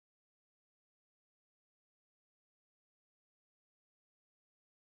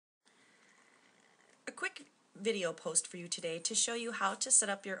video post for you today to show you how to set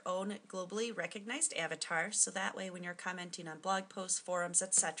up your own globally recognized avatar, so that way when you're commenting on blog posts, forums,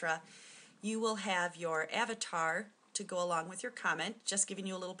 etc., you will have your avatar to go along with your comment, just giving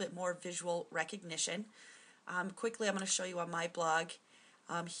you a little bit more visual recognition. Quickly, I'm going to show you on my blog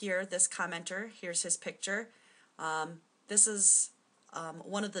here, this commenter, here's his picture. This is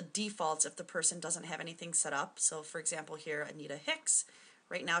one of the defaults if the person doesn't have anything set up. So for example here, Anita Hicks,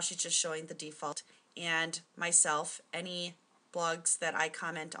 right now she's just showing the default, and myself, any blogs that I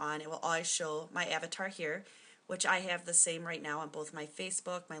comment on, it will always show my avatar here, which I have the same right now on both my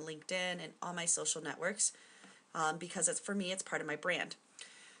Facebook, my LinkedIn, and all my social networks, because it's, for me, it's part of my brand.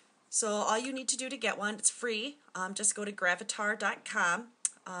 So all you need to do to get one, it's free, just go to gravatar.com,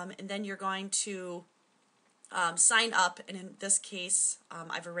 and then you're going to sign up, and in this case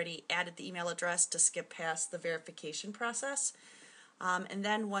I've already added the email address to skip past the verification process, and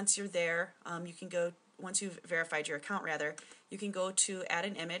then once you're there, you can go, once you've verified your account rather, you can go to add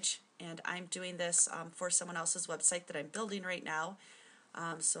an image, and I'm doing this for someone else's website that I'm building right now.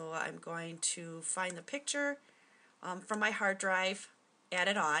 So I'm going to find the picture from my hard drive, add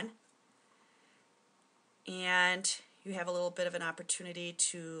it on, and you have a little bit of an opportunity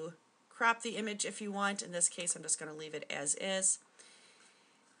to crop the image if you want. In this case, I'm just going to leave it as is.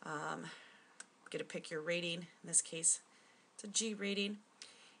 Get to pick your rating. In this case, it's a G rating,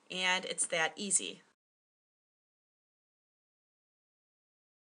 and it's that easy.